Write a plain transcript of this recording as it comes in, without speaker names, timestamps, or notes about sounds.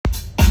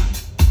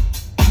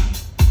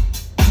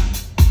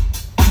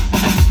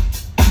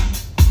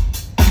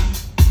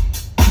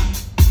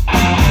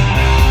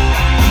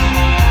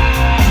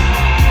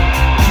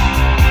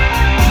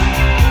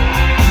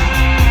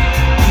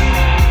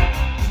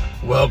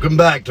Welcome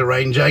back to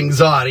Range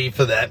Anxiety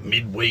for that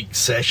midweek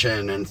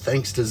session, and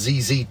thanks to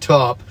ZZ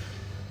Top,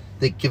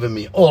 they're giving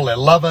me all their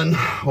loving,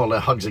 all their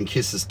hugs and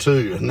kisses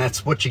too, and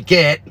that's what you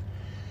get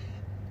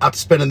after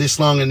spending this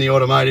long in the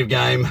automotive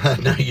game.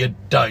 No, you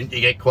don't.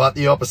 You get quite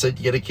the opposite.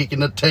 You get a kick in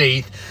the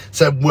teeth.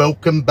 So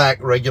welcome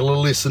back, regular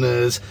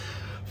listeners,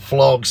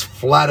 flogs,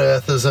 flat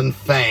earthers and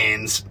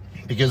fans,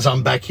 because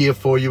I'm back here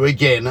for you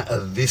again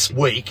this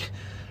week,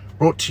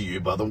 brought to you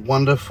by the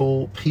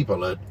wonderful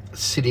people at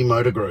City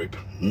Motor Group.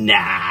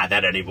 Nah, they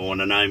don't even want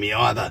to know me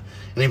either.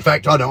 And in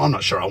fact, I'm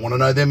not sure I want to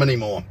know them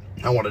anymore.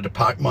 I wanted to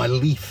park my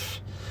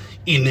Leaf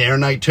in there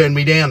and they turned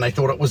me down. They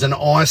thought it was an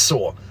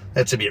eyesore.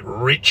 That's a bit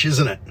rich,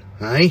 isn't it?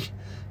 Hey?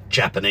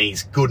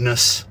 Japanese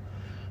goodness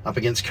up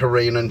against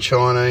Korean and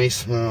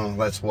Chinese. Oh,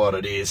 that's what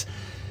it is.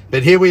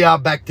 But here we are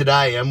back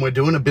today and we're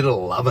doing a bit of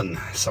loving.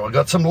 So I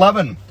got some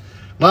loving.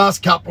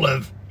 Last couple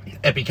of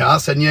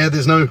Epicasts, and yeah,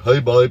 there's no hey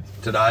babe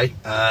today.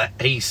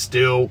 He's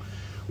still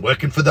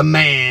working for the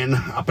man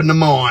up in the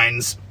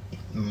mines,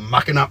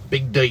 mucking up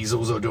big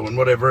diesels or doing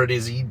whatever it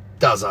is he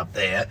does up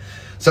there.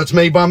 So it's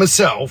me by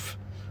myself,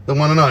 the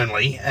one and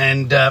only,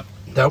 and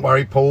don't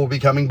worry, Paul will be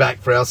coming back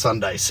for our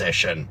Sunday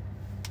session.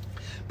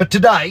 But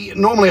today,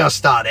 normally I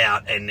start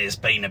out and there's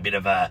been a bit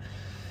of a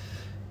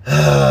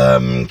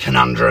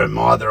conundrum.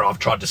 Either I've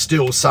tried to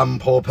steal some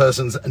poor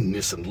person's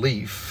Nissan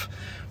Leaf,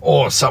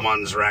 or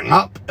someone's rang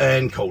up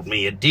and called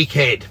me a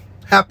dickhead.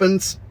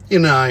 Happens. You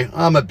know,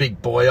 I'm a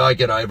big boy, I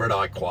get over it,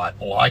 I quite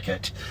like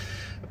it.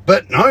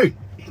 But no,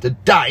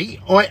 today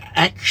I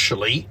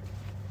actually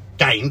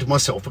gained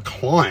myself a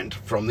client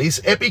from this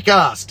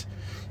Epicast.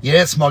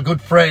 Yes, my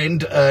good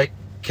friend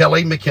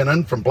Kelly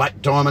McKinnon from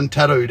Black Diamond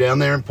Tattoo down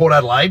there in Port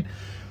Adelaide.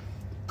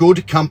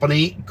 Good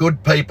company,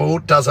 good people,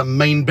 does a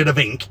mean bit of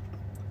ink.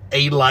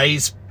 He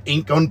lays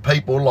ink on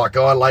people like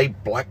I lay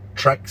black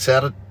tracks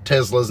out of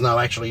Teslas. No,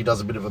 actually he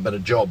does a bit of a better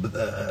job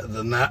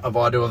than that, if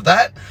I do of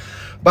that.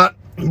 But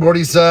brought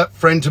his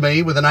friend to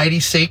me with an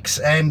 86,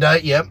 and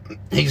yep,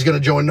 he's going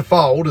to join the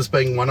fold as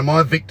being one of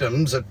my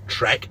victims at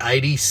Track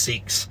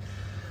 86.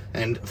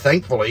 And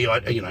thankfully,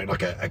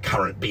 like a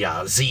current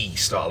BRZ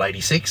style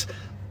 86,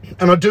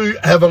 and I do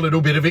have a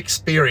little bit of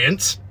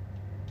experience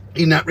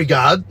in that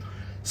regard,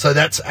 so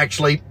that's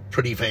actually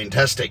pretty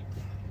fantastic.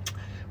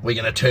 We're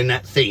going to turn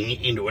that thing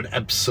into an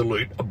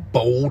absolute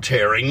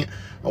ball-tearing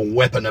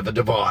weapon of a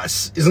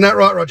device. Isn't that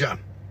right, Roger?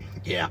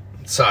 Yeah,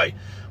 so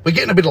we're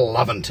getting a bit of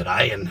loving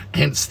today, and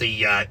hence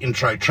the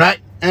intro track,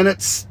 and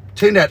it's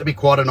turned out to be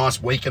quite a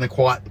nice week and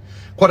quite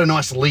a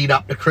nice lead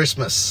up to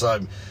Christmas.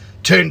 So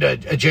turned a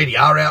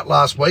GDR out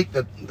last week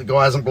that the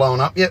guy hasn't blown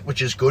up yet,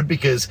 which is good,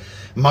 because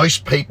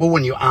most people,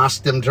 when you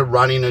ask them to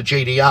run in a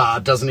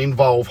GDR, doesn't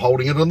involve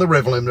holding it on the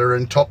rev limiter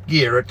in top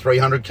gear at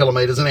 300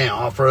 kilometres an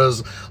hour for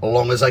as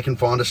long as they can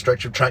find a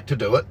stretch of track to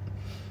do it.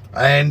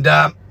 And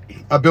I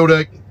built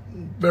a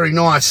very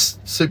nice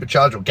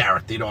supercharger.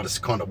 Gareth did. I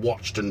just kind of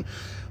watched and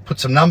put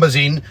some numbers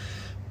in.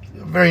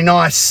 Very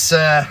nice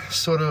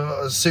sort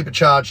of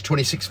supercharged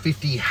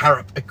 2650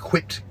 Harrop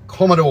equipped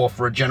Commodore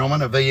for a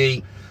gentleman, a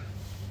VE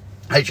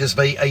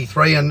HSV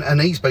E3,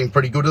 and he's been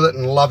pretty good at it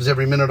and loves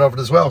every minute of it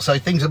as well. So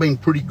things have been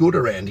pretty good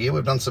around here.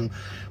 We've done some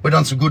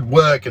good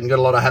work and got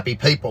a lot of happy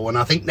people, and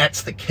I think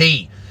that's the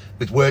key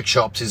with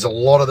workshops, is a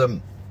lot of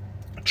them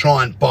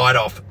try and bite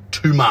off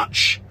too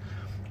much,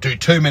 do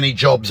too many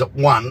jobs at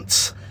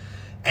once,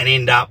 and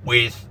end up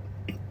with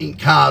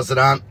cars that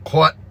aren't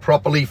quite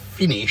properly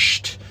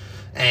finished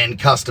and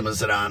customers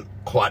that aren't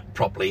quite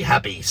properly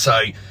happy. So,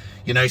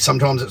 you know,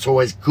 sometimes it's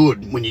always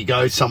good when you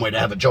go somewhere to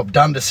have a job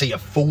done to see a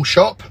full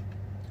shop.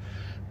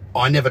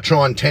 I never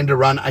try and tend to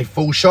run a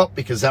full shop,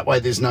 because that way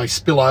there's no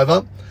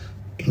spillover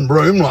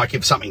room. Like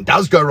if something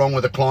does go wrong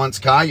with a client's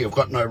car, you've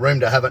got no room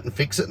to have it and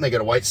fix it, and they've got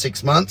to wait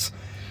 6 months.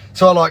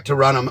 So I like to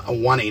run them a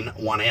one in,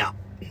 one out.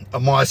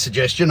 And my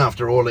suggestion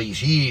after all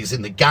these years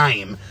in the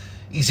game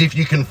is, if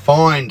you can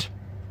find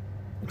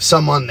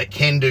someone that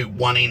can do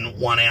one in,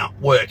 one out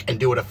work and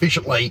do it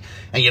efficiently,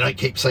 and you don't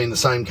keep seeing the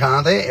same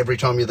car there every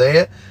time you're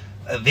there,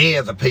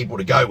 they're the people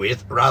to go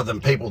with, rather than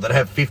people that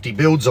have 50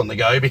 builds on the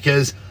go,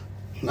 because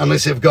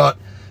unless they've got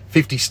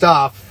 50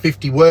 staff,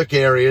 50 work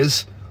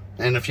areas,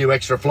 and a few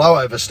extra flow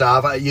over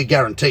staff, you're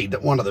guaranteed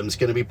that one of them is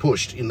going to be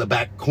pushed in the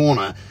back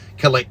corner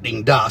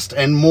collecting dust,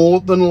 and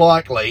more than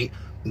likely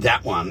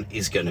that one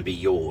is going to be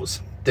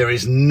yours. There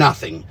is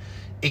nothing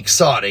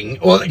exciting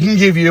or that can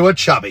give you a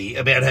chubby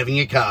about having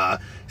a car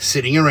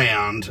sitting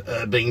around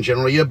being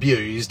generally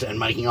abused and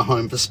making a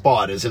home for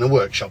spiders in a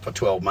workshop for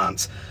 12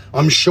 months.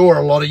 I'm sure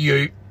a lot of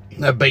you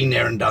have been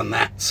there and done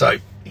that. So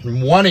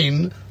one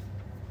in,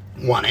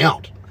 one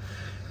out,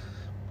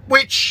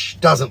 which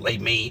doesn't leave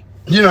me,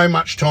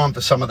 much time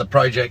for some of the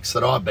projects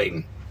that I've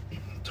been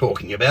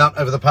talking about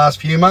over the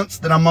past few months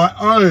that are my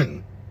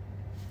own.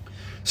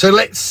 So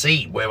let's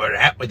see where we're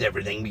at with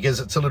everything, because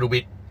it's a little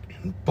bit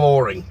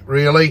boring,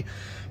 really.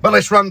 But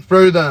let's run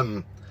through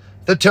them.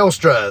 The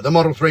Telstra, the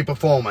Model 3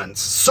 Performance,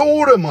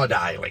 sort of my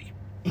daily.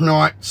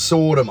 Right,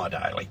 sort of my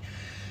daily.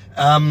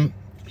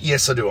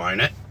 Yes, I do own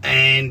it,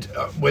 and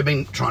we've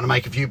been trying to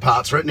make a few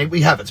parts for it, and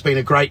we have. It's been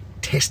a great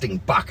testing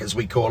buck, as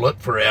we call it,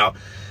 for our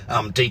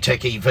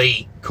D-Tech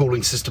EV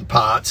cooling system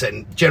parts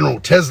and general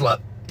Tesla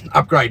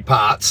upgrade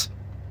parts.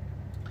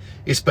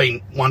 It's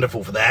been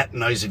wonderful for that,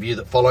 and those of you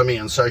that follow me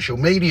on social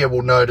media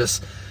will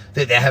notice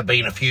that there have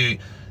been a few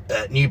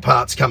new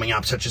parts coming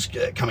out, such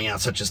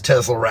as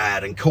Tesla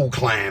Rad and Cool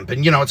Clamp,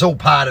 and it's all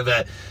part of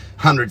a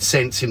 100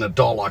 cents in a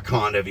dollar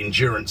kind of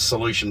endurance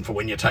solution for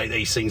when you take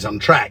these things on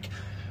track.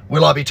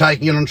 Will I be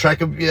taking it on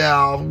track? Yeah,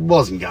 I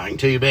wasn't going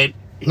to, but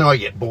I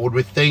get bored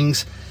with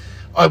things.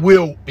 I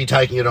will be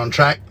taking it on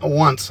track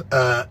once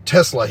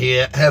Tesla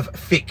here have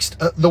fixed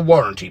the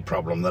warranty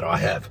problem that I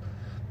have.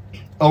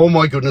 Oh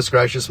my goodness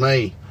gracious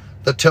me,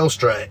 the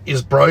Telstra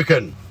is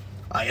broken.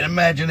 I can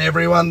imagine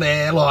everyone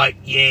there like,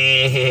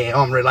 yeah,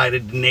 I'm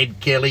related to Ned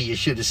Kelly, you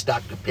should have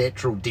stuck to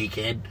petrol,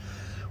 dickhead.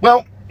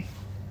 Well,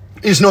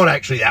 it's not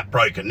actually that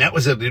broken. That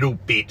was a little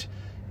bit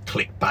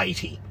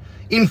clickbaity.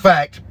 In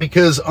fact,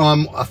 because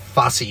I'm a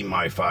fussy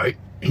mofo,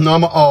 and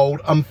I'm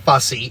old, I'm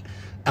fussy,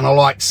 and I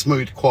like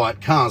smooth,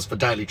 quiet cars for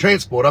daily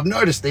transport, I've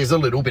noticed there's a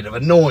little bit of a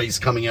noise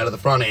coming out of the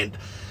front end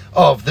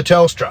of the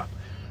Telstra.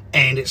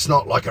 And it's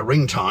not like a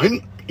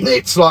ringtone.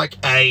 It's like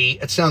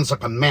it sounds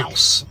like a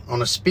mouse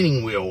on a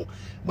spinning wheel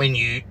when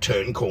you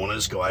turn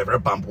corners, go over a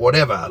bump,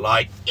 whatever.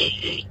 Like,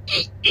 it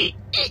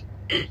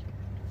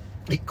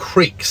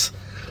creaks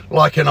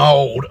like an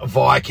old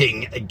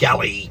Viking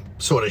galley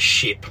sort of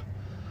ship,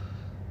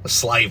 a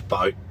slave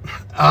boat.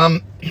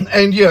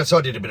 And yeah, so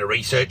I did a bit of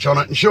research on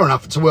it, and sure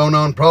enough, it's a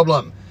well-known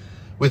problem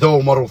with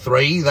all Model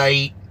 3.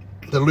 The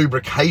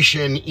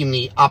lubrication in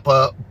the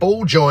upper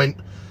ball joint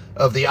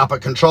of the upper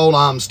control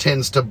arms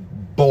tends to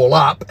ball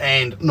up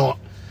and not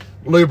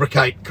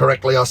lubricate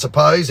correctly, I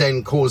suppose,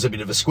 and cause a bit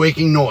of a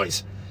squeaking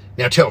noise.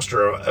 Now,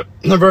 Telstra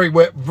are very,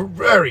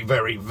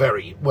 very,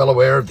 very well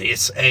aware of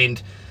this,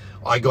 and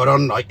I got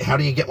on, like, how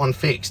do you get one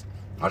fixed?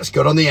 I just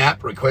got on the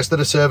app, requested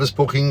a service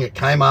booking, it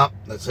came up,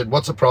 they said,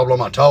 what's the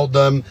problem? I told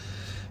them.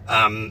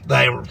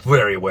 They were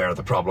very aware of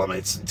the problem.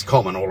 It's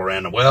common all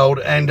around the world,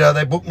 and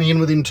they booked me in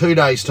within 2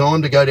 days'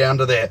 time to go down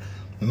to their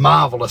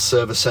marvellous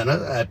service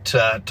centre at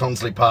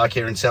Tonsley Park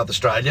here in South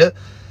Australia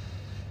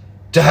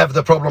to have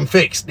the problem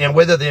fixed. Now,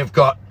 whether they've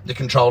got the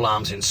control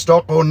arms in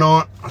stock or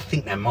not, I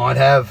think they might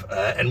have,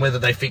 and whether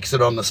they fix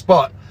it on the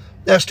spot,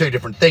 that's two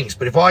different things.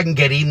 But if I can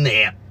get in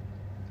there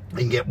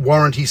and get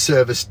warranty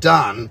service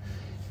done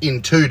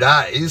in 2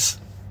 days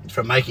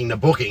from making the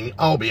booking,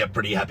 I'll be a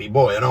pretty happy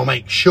boy, and I'll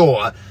make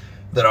sure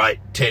that I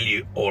tell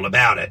you all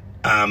about it.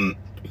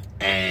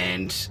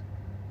 And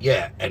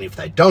yeah, and if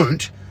they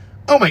don't,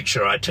 I'll make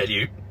sure I tell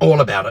you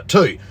all about it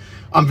too.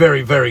 I'm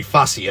very, very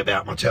fussy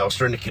about my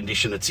Telstra and the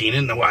condition it's in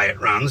and the way it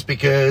runs,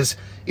 because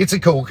it's a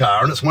cool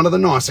car and it's one of the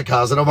nicer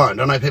cars that I've owned.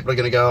 I know people are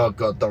going to go, oh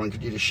God, Don,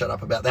 could you just shut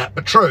up about that?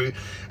 But true.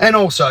 And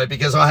also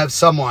because I have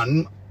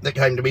someone that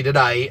came to me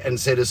today and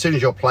said, as soon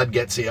as your plaid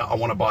gets here, I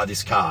want to buy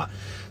this car.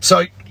 So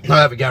I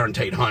have a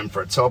guaranteed home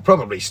for it. So I'll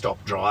probably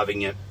stop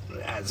driving it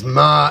as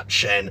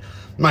much and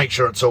make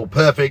sure it's all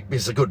perfect,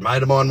 because a good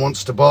mate of mine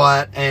wants to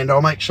buy it, and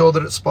I'll make sure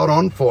that it's spot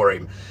on for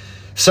him.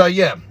 So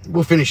yeah,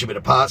 we'll finish a bit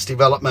of parts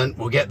development.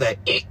 We'll get that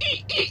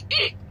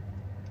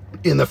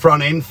in the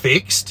front end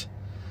fixed.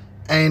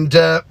 And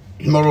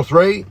Model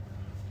 3,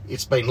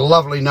 it's been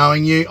lovely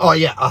knowing you. Oh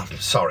yeah,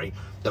 sorry.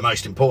 The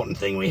most important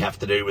thing we have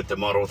to do with the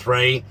Model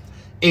 3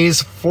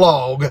 is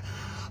flog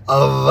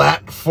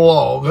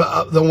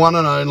the one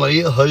and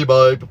only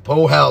Hebo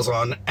Paul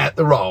Howson at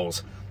the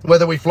Rolls.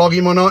 Whether we flog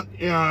him or not,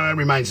 it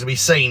remains to be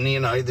seen.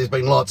 There's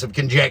been lots of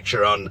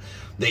conjecture on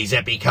these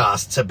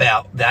epicasts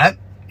about that.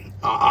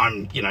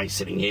 I'm,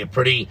 sitting here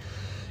pretty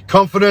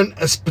confident,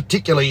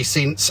 particularly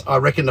since I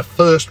reckon the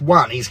first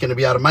one he's going to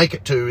be able to make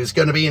it to is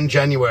going to be in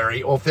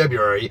January or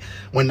February,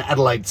 when the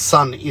Adelaide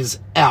sun is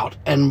out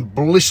and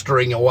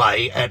blistering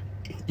away at,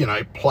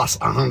 plus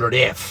 100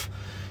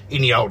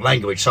 in the old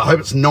language. So I hope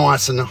it's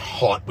nice and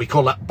hot. We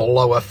call that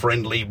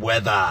blower-friendly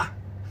weather.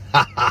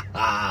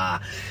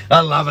 I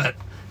love it.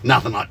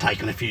 Nothing like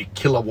taking a few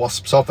killer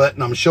wasps off it,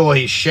 and I'm sure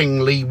his Sheng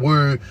Li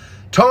Wu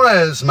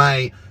tyres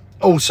may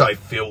also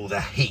feel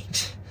the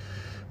heat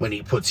when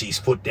he puts his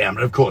foot down.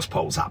 But of course,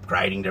 Paul's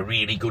upgrading to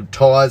really good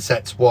tyres.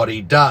 That's what he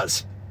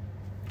does.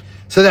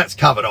 So that's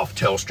covered off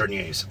Telstra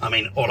news. I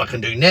mean, all I can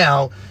do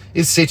now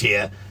is sit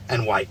here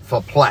and wait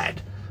for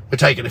plaid. We're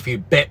taking a few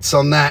bets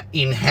on that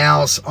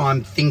in-house.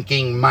 I'm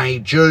thinking May,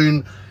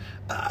 June.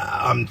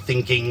 I'm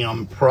thinking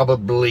I'm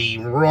probably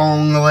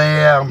wrong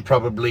there.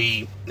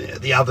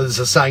 The others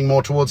are saying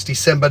more towards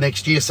December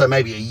next year, so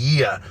maybe a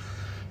year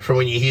from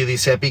when you hear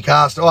this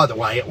epicast. Either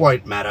way, it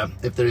won't matter.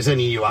 If there's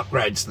any new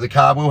upgrades to the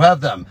car, we'll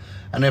have them.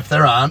 And if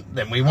there aren't,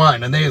 then we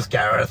won't. And there's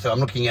Gareth. I'm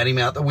looking at him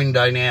out the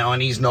window now,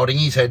 and he's nodding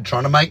his head,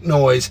 trying to make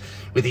noise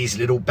with his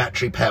little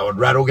battery-powered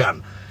rattle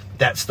gun.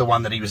 That's the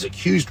one that he was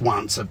accused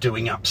once of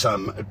doing up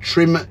some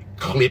trim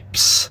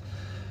clips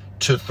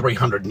to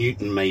 300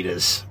 Newton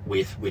meters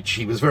with, which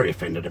he was very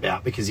offended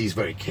about, because he's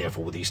very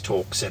careful with his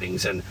torque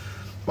settings, and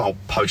well,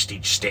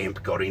 postage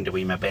stamp got into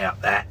him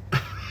about that.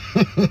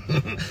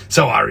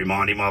 So I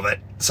remind him of it,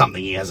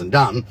 something he hasn't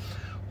done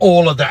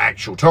all of the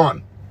actual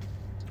time.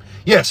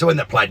 yeah, so when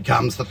the plaid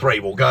comes, the 3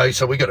 will go.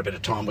 So we got a bit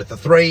of time with the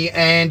 3,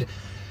 and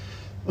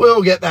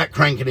we'll get that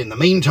cranking in the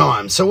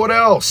meantime. So what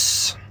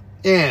else?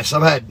 Yes,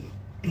 I've had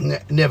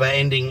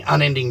never-ending,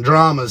 unending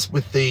dramas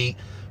with the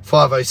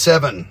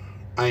 507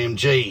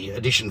 AMG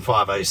Edition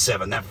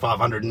 507, that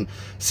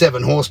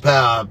 507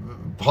 horsepower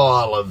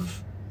pile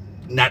of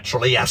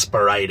naturally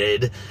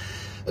aspirated,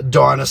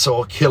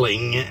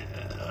 dinosaur-killing,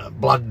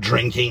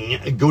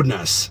 blood-drinking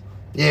goodness.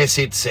 Yes,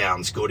 it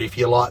sounds good if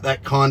you like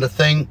that kind of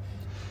thing,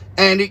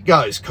 and it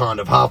goes kind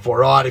of half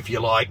alright if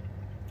you like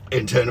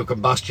internal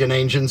combustion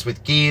engines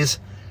with gears.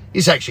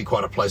 It's actually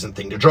quite a pleasant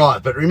thing to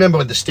drive. But remember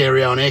when the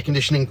stereo and air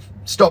conditioning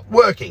stopped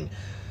working?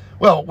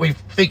 Well, we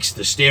fixed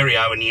the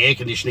stereo and the air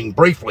conditioning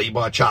briefly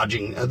by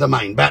charging the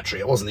main battery.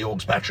 It wasn't the aux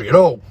battery at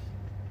all.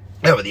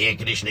 However, the air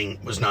conditioning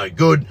was no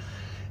good,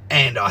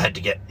 and I had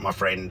to get my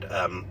friend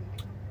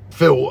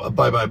Phil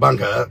Bobo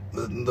Bunker,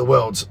 the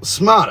world's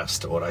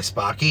smartest auto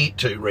sparky,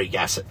 to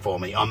regas it for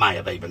me. I may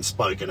have even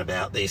spoken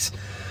about this,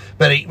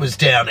 but it was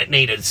down. It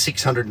needed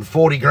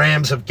 640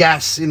 grams of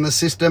gas in the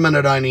system, and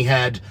it only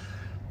had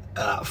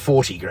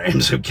 40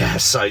 grams of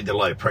gas, so the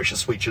low pressure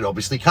switch had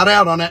obviously cut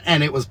out on it,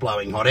 and it was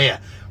blowing hot air.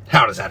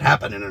 How does that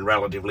happen in a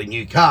relatively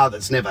new car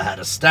that's never had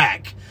a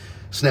stack?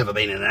 It's never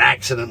been in an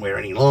accident where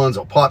any lines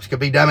or pipes could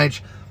be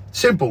damaged.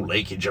 Simple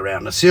leakage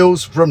around the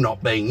seals from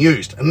not being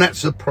used. And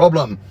that's the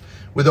problem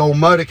with all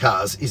motor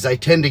cars, is they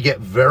tend to get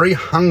very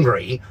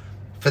hungry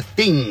for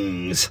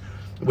things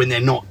when they're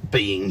not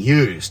being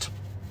used.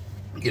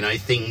 You know,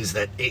 things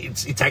that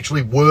it's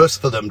actually worse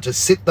for them to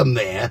sit them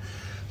there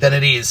than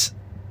it is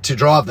to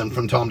drive them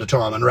from time to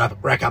time and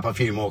rack up a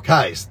few more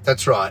Ks.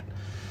 That's right.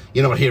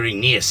 You're not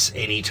hearing this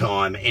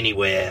anytime,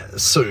 anywhere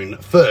soon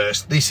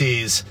first. This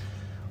is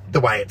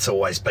the way it's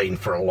always been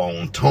for a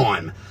long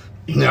time.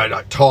 You know,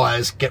 like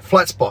tyres get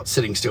flat spots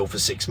sitting still for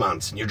 6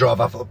 months, and you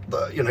drive up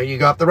the, you know, you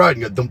go up the road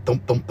and go thump,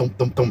 thump, thump, thump,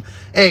 thump, thump.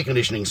 Air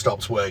conditioning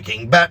stops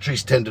working,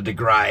 batteries tend to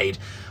degrade,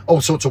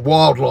 all sorts of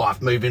wildlife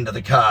move into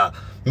the car.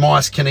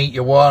 Mice can eat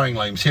your wiring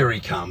looms. Here he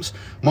comes.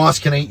 Mice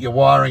can eat your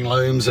wiring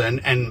looms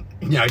and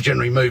you know,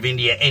 generally move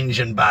into your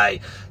engine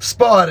bay.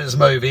 Spiders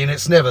move in.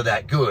 It's never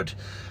that good.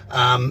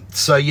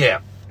 So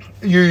yeah,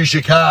 use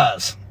your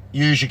cars.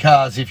 Use your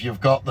cars if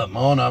you've got them.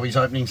 Oh no, he's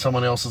opening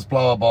someone else's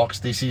blower box.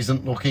 This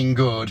isn't looking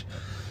good.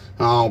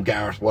 Oh,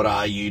 Gareth, what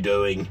are you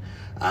doing?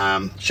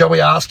 Shall we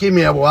ask him?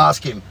 Yeah, we'll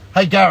ask him.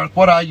 Hey, Gareth,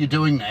 what are you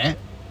doing there?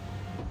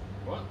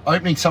 What?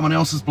 Opening someone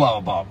else's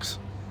blower box.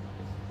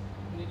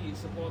 You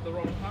supplied the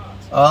wrong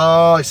parts.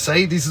 Oh,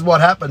 see, this is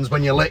what happens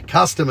when you let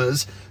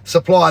customers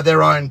supply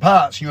their own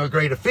parts. You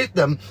agree to fit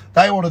them,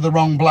 they order the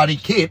wrong bloody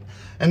kit,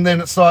 and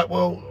then it's like,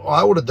 well,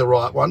 I ordered the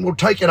right one. We'll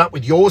take it up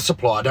with your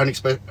supplier. Don't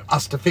expect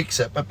us to fix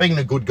it. But being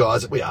the good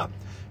guys that we are,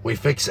 we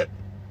fix it.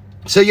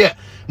 So yeah,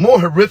 more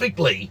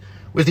horrifically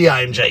with the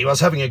AMG, I was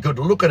having a good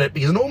look at it,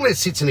 because normally it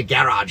sits in a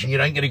garage and you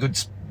don't get a good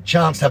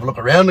chance to have a look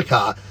around the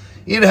car.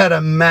 It had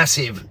a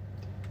massive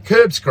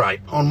curb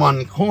scrape on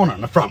one corner in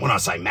the front. When I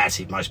say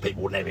massive, most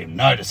people would never even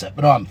notice it,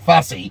 but I'm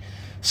fussy,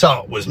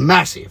 so it was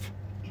massive.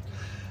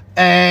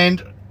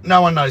 And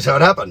no one knows how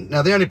it happened.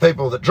 Now, the only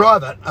people that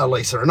drive it are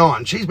Lisa and I,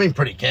 and she's been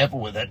pretty careful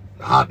with it,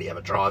 hardly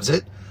ever drives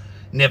it,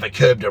 never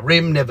curbed a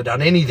rim, never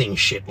done anything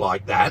shit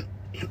like that.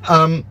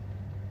 And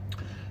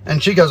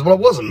she goes, well,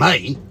 it wasn't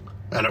me.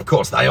 And of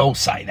course, they all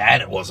say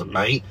that, it wasn't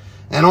me.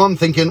 And I'm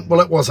thinking,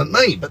 well, it wasn't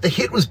me, but the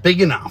hit was big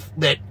enough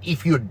that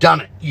if you'd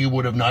done it, you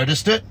would have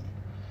noticed it.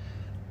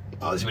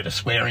 Oh, there's a bit of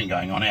swearing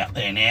going on out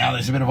there now.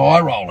 There's a bit of eye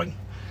rolling.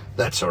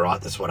 That's all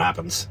right. That's what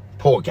happens.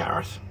 Poor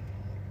Gareth.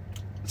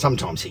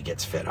 Sometimes he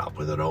gets fed up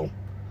with it all.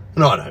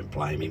 And I don't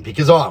blame him,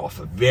 because I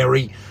offer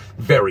very,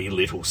 very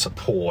little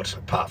support,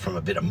 apart from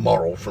a bit of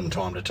moral from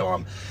time to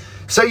time.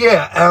 So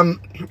yeah,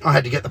 I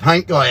had to get the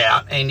paint guy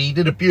out, and he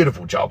did a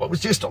beautiful job. It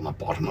was just on the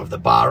bottom of the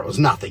bar. It was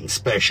nothing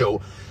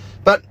special.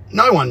 But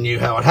no one knew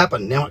how it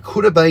happened. Now, it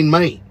could have been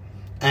me.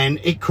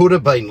 And it could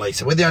have been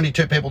Lisa. We're the only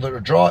two people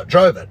that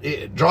drove it.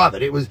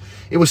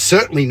 It was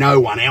certainly no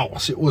one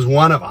else. It was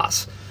one of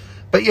us.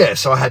 But yeah,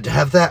 so I had to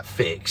have that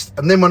fixed.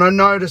 And then when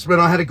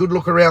I had a good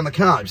look around the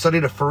car, so I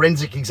did a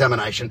forensic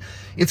examination.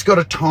 It's got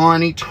a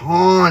tiny,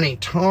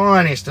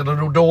 tiniest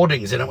little door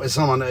dings in it,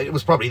 where it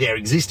was probably there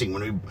existing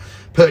when we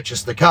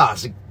purchased the car,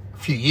 a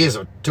few years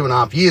or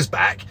 2.5 years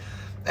back.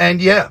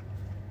 And yeah,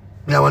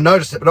 now I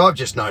noticed it, but I've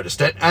just noticed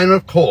it. And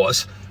of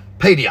course,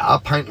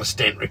 PDR, paintless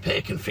dent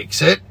repair, can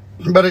fix it.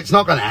 But it's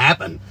not going to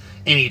happen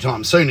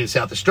anytime soon in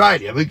South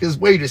Australia, because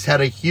we just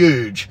had a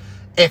huge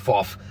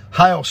F-off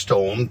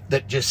hailstorm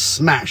that just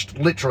smashed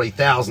literally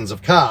thousands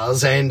of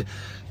cars, and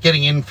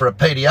getting in for a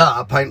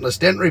PDR, paintless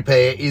dent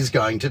repair, is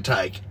going to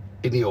take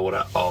in the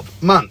order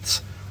of months,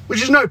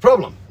 which is no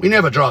problem. We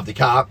never drive the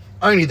car.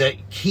 Only the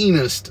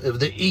keenest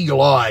of the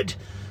eagle-eyed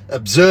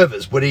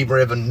observers would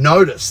ever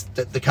notice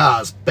that the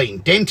car's been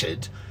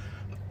dented.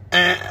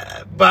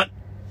 But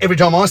every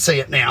time I see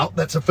it now,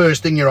 that's the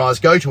first thing your eyes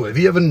go to. Have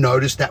you ever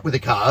noticed that with a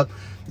car?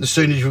 As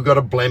soon as you've got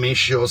a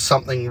blemish or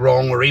something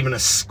wrong, or even a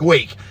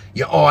squeak,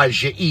 your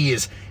eyes, your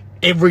ears,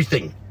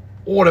 everything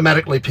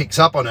automatically picks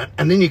up on it.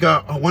 And then you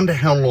go, I wonder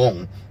how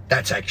long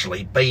that's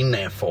actually been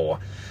there for.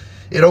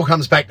 It all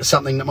comes back to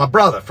something that my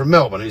brother from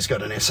Melbourne, who's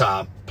got an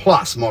SR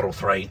Plus Model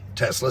 3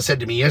 Tesla,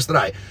 said to me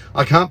yesterday.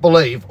 I can't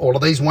believe all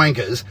of these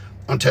wankers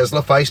on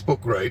Tesla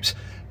Facebook groups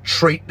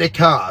treat their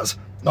cars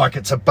like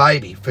it's a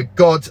baby. For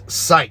God's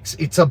sakes,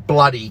 it's a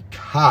bloody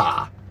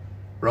car,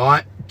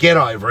 right? Get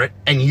over it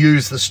and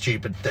use the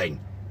stupid thing.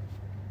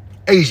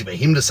 Easy for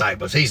him to say,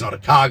 but he's not a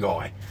car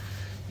guy.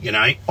 You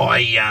know,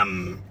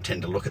 I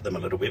tend to look at them a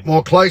little bit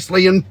more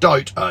closely and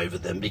dote over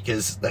them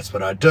because that's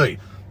what I do.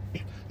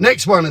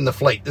 Next one in the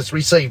fleet that's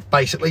received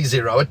basically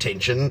zero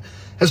attention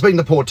has been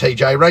the poor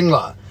TJ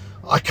Wrangler.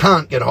 I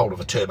can't get hold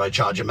of a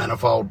turbocharger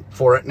manifold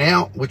for it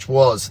now, which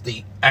was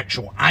the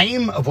actual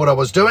aim of what I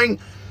was doing.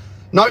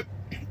 Nope,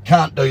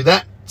 can't do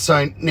that.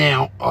 So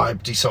now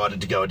I've decided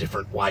to go a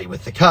different way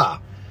with the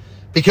car.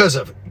 Because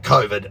of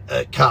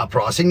COVID car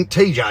pricing,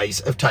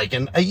 TJs have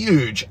taken a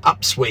huge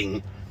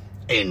upswing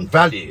in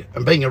value.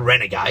 And being a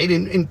Renegade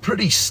in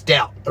pretty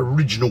stout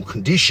original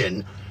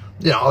condition,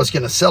 you know, I was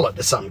going to sell it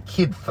to some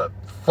kid for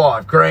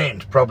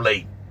 $5,000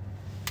 probably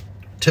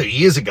 2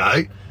 years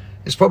ago.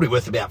 It's probably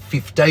worth about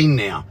 15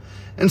 now.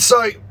 And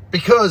so,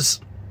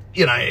 because,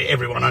 you know,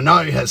 everyone I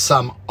know has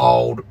some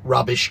old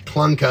rubbish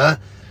clunker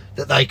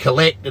that they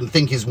collect and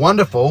think is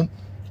wonderful,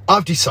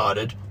 I've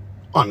decided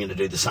I'm going to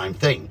do the same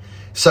thing.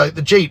 So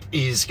the Jeep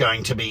is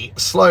going to be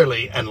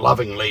slowly and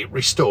lovingly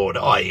restored,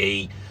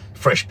 i.e.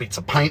 fresh bits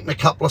of paint in a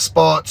couple of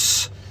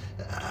spots,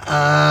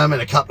 and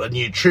a couple of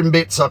new trim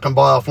bits I can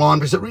buy offline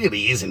because it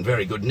really is in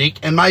very good nick,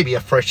 and maybe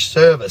a fresh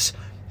service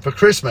for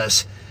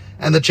Christmas.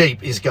 And the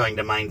Jeep is going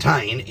to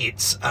maintain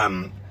its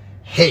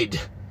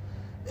head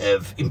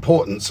of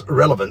importance,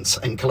 relevance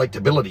and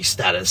collectability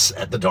status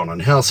at the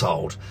Donnan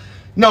household.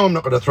 No, I'm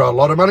not going to throw a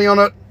lot of money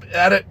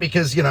at it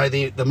because, you know,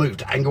 the move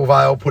to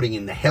Anglevale, putting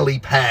in the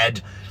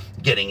helipad,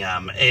 getting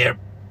air,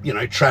 you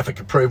know, traffic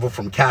approval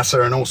from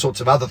CASA and all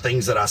sorts of other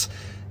things that us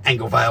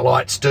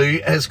Anglevalites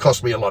do has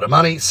cost me a lot of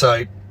money. So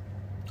I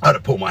had to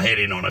pull my head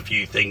in on a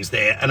few things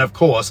there. And of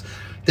course,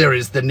 there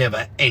is the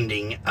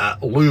never-ending,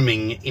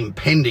 looming,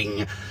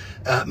 impending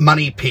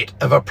money pit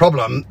of a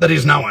problem that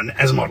is known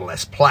as Model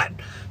S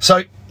Plaid.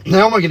 So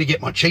how am I going to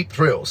get my cheap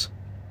thrills?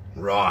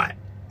 Right.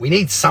 We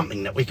need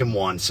something that we can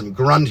wind some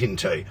grunt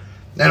into.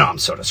 Then I'm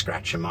sort of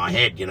scratching my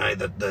head, you know,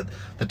 the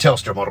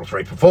Telstra Model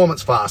 3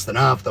 Performance fast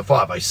enough, the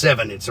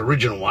 507, its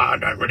original one, I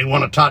don't really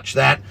want to touch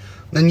that.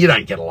 Then you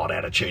don't get a lot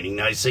out of tuning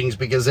those things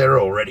because they're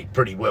already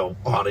pretty well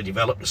highly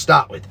developed to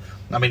start with.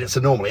 I mean, it's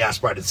a normally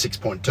aspirated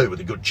 6.2 with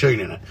a good tune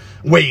in it.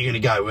 Where are you going to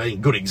go?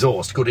 Good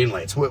exhaust, good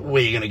inlets. Where are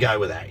you going to go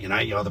with that? You know,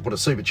 you either put a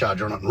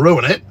supercharger on it and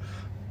ruin it,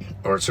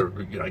 or it's a,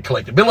 you know,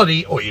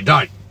 collectability, or you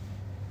don't.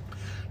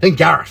 Then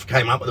Gareth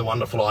came up with a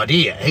wonderful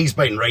idea. He's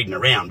been reading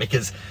around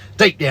because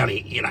deep down,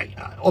 you know,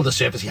 on the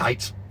surface he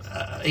hates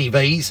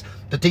EVs,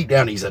 but deep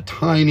down he's a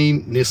tiny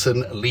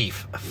Nissan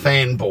Leaf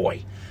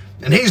fanboy.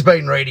 And he's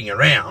been reading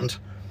around,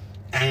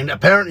 and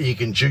apparently you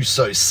can juice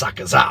those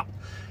suckers up.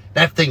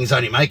 That thing's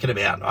only making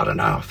about, I don't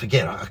know, I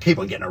forget, I keep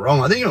on getting it wrong.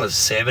 I think it was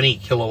 70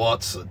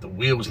 kilowatts at the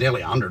wheels, nearly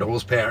 100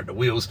 horsepower at the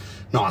wheels,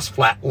 nice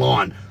flat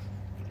line.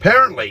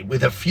 Apparently,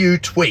 with a few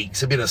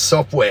tweaks, a bit of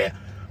software,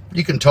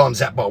 you can times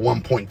that by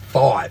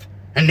 1.5,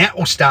 and that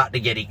will start to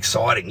get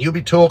exciting. You'll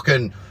be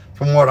talking,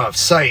 from what I've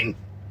seen,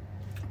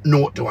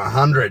 0 to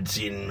 100s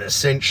in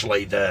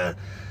essentially the,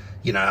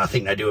 you know, I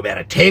think they do about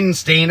a 10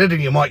 standard,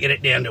 and you might get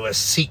it down to a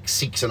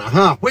 6,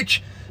 6.5,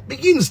 which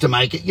begins to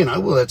make it, you know,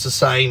 well, that's the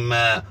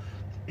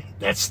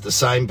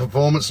same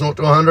performance 0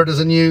 to 100 as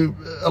a new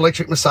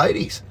electric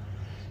Mercedes.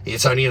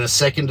 It's only in a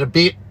second a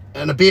bit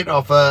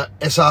off a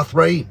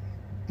SR3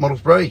 Model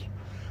 3.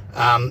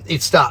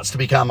 It starts to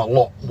become a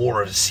lot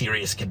more of a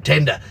serious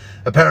contender.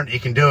 Apparently you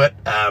can do it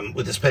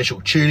with a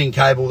special tuning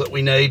cable that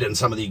we need and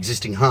some of the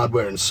existing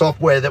hardware and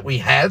software that we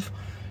have.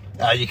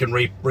 You can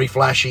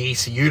reflash the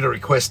ECU to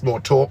request more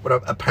torque,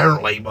 but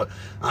apparently, but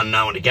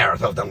unknown to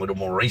Gareth, I've done a little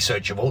more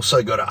research, you've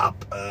also got to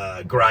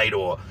upgrade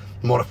or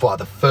modify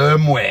the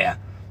firmware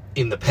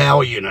in the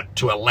power unit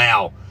to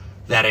allow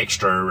that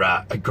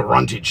extra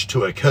gruntage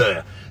to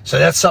occur. So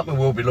that's something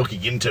we'll be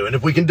looking into. And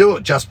if we can do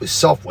it just with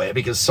software,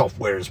 because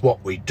software is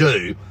what we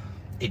do,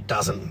 it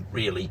doesn't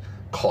really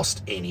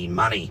cost any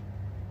money.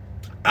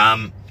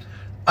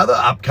 Other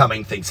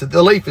upcoming things, so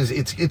the Leaf is,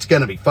 it's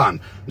going to be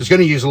fun. It's going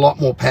to use a lot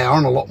more power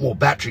and a lot more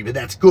battery, but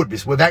that's good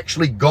because we've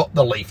actually got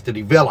the Leaf to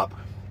develop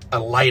a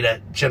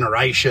later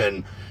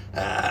generation,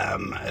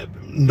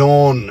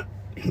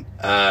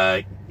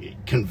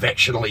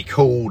 non-convectionally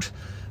cooled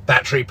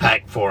battery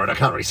pack for it. I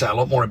can't really say a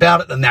lot more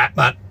about it than that,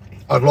 but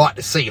I'd like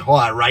to see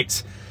higher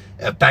rates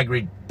of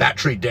battery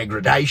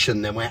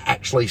degradation than we're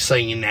actually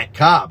seeing in that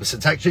car, because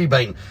it's actually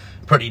been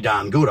pretty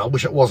darn good. I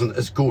wish it wasn't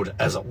as good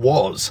as it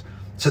was.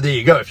 So there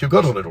you go. If you've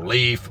got a little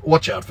Leaf,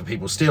 watch out for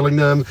people stealing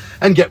them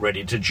and get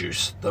ready to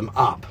juice them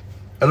up.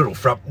 A little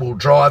front-wheel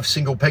drive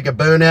single pegger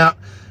burnout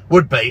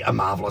would be a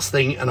marvellous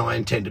thing, and I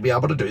intend to be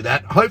able to do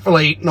that,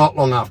 hopefully not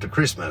long after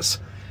Christmas.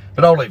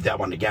 But I'll leave that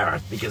one to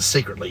Gareth because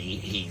secretly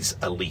he's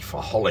a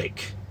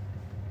Leafaholic.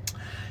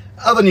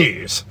 Other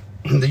news.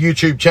 the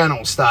YouTube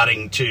channel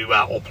starting to,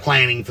 or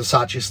planning for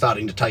such, is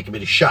starting to take a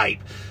bit of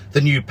shape.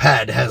 The new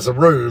pad has a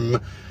room.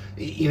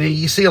 You know,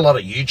 you see a lot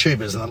of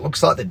YouTubers and it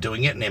looks like they're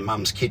doing it in their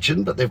mum's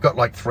kitchen, but they've got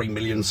like 3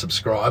 million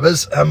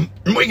subscribers. We're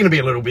going to be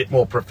a little bit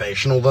more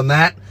professional than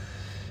that.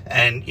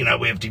 And, you know,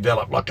 we've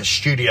developed like a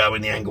studio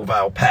in the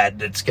Anglevale pad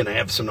that's going to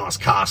have some nice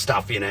car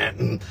stuff in it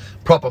and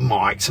proper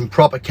mics and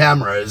proper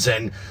cameras.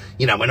 And,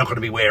 you know, we're not going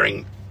to be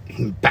wearing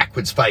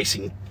backwards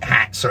facing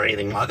hats or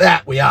anything like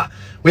that. We are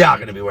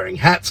going to be wearing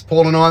hats,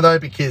 Paul and I, though,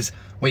 because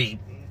we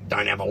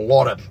don't have a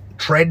lot of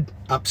tread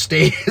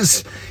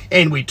upstairs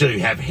and we do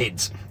have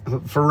heads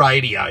for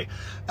radio.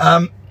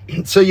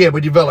 So yeah,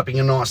 we're developing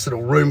a nice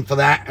little room for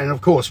that, and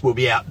of course we'll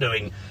be out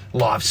doing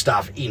live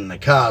stuff in the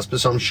cars,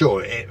 because I'm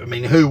sure, I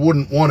mean, who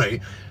wouldn't want to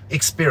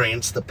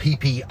experience the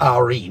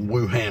PPRE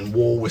Wuhan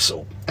war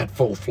whistle at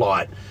full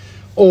flight,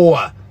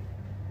 or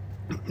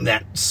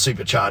that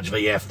supercharged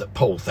VF that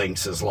Paul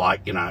thinks is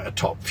like, you know, a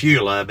top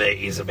fueler but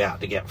is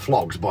about to get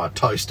flogged by a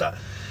toaster.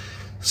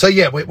 So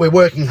yeah, we're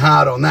working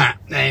hard on that,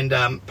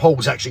 and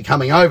Paul's actually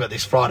coming over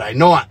this Friday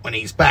night when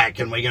he's back,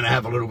 and we're going to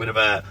have a little bit of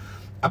a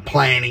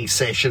planning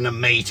session, a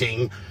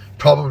meeting,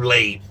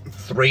 probably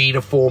 3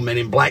 to 4 Men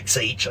in Blacks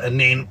each, and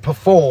then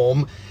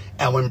perform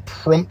our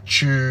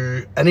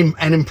impromptu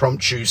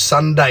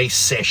Sunday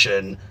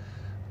session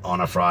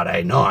on a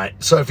Friday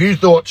night. So if you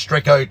thought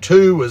Strecko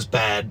 2 was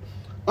bad,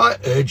 I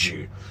urge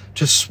you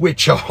to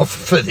switch off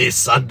for this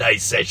Sunday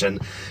session,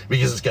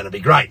 because it's going to be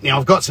great. Now,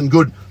 I've got some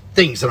good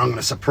things that I'm going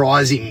to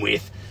surprise him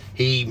with.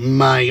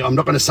 I'm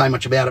not going to say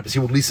much about it, because he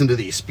will listen to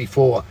this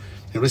before.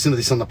 He'll listen to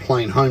this on the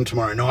plane home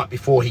tomorrow night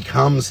before he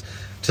comes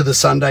to the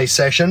Sunday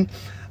session.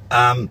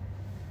 But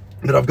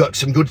I've got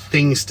some good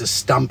things to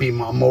stump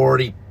him. I'm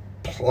already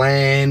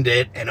planned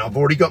it, and I've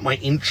already got my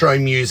intro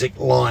music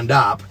lined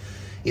up.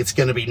 It's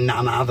going to be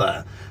none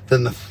other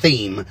than the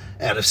theme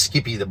out of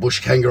Skippy the Bush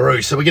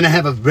Kangaroo. So we're going to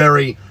have a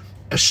very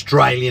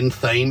Australian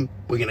theme.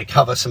 We're going to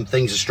cover some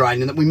things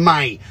Australian that we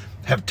may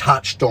have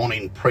touched on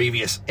in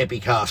previous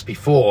Epicast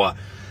before,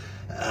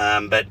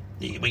 but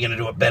we're going to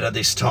do it better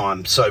this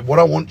time. So what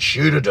I want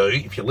you to do,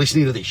 if you're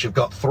listening to this, you've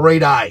got 3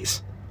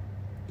 days,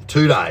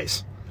 2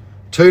 days,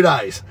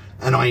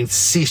 and I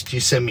insist you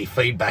send me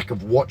feedback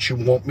of what you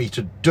want me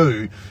to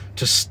do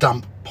to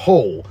stump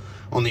Paul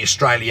on the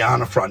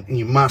Australiana front, and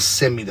you must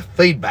send me the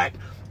feedback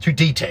to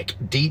dtech,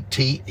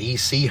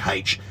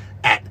 DTECH,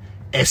 at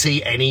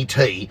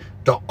senet.com.au.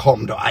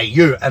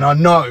 And I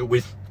know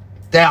with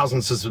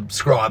thousands of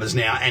subscribers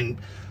now, and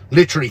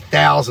literally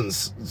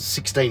thousands,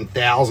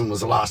 16,000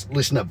 was the last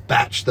listener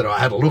batch that I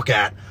had a look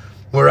at.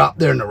 We're up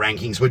there in the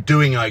rankings. We're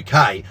doing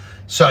okay.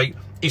 So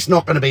it's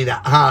not going to be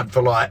that hard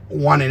for like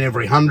 1 in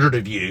every 100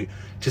 of you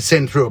to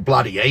send through a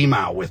bloody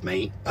email with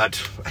me,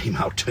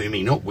 email to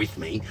me, not with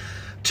me,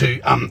 to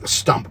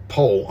stump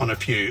Paul on a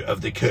few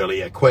of the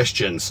curlier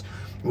questions.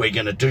 We're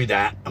going to do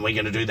that, and we're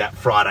going to do that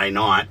Friday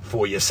night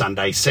for your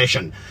Sunday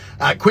session.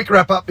 Quick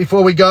wrap up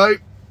before we go.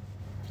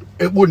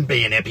 It wouldn't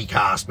be an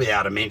Epicast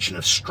without a mention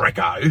of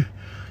Strecko.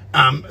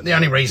 The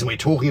only reason we're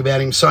talking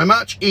about him so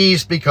much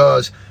is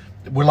because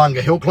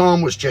Willunga Hill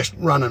Climb was just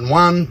run and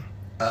won,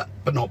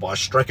 but not by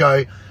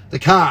Strecko. The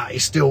car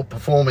is still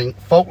performing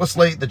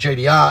faultlessly. The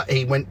GTR,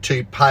 he went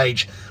to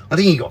page, I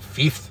think he got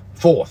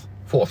fourth,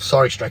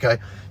 sorry Strecko,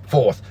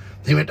 fourth.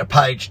 He went to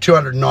page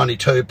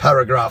 292,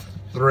 paragraph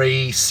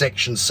 3,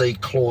 section C,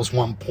 clause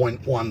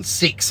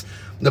 1.16,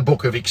 the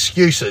book of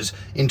excuses,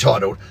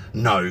 entitled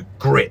No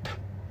Grip.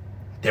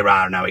 There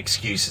are no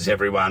excuses.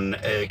 Everyone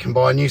can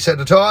buy a new set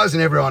of tyres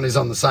and everyone is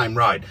on the same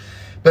road.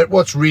 But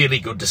what's really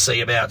good to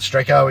see about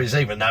Strecko is,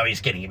 even though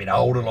he's getting a bit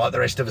older like the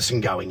rest of us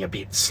and going a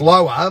bit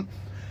slower,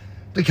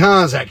 the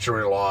car's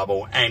actually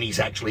reliable and he's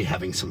actually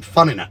having some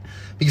fun in it.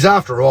 Because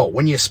after all,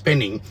 when you're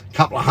spending a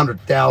couple of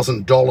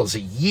 $100,000 a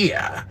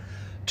year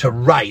to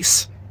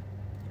race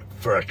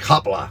for a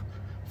couple of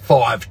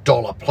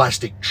 $5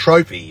 plastic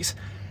trophies,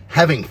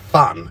 having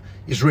fun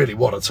is really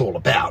what it's all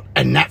about,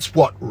 and that's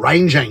what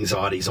range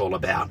anxiety is all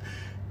about.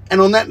 And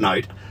on that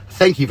note,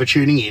 thank you for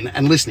tuning in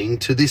and listening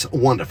to this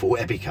wonderful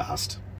Epicast.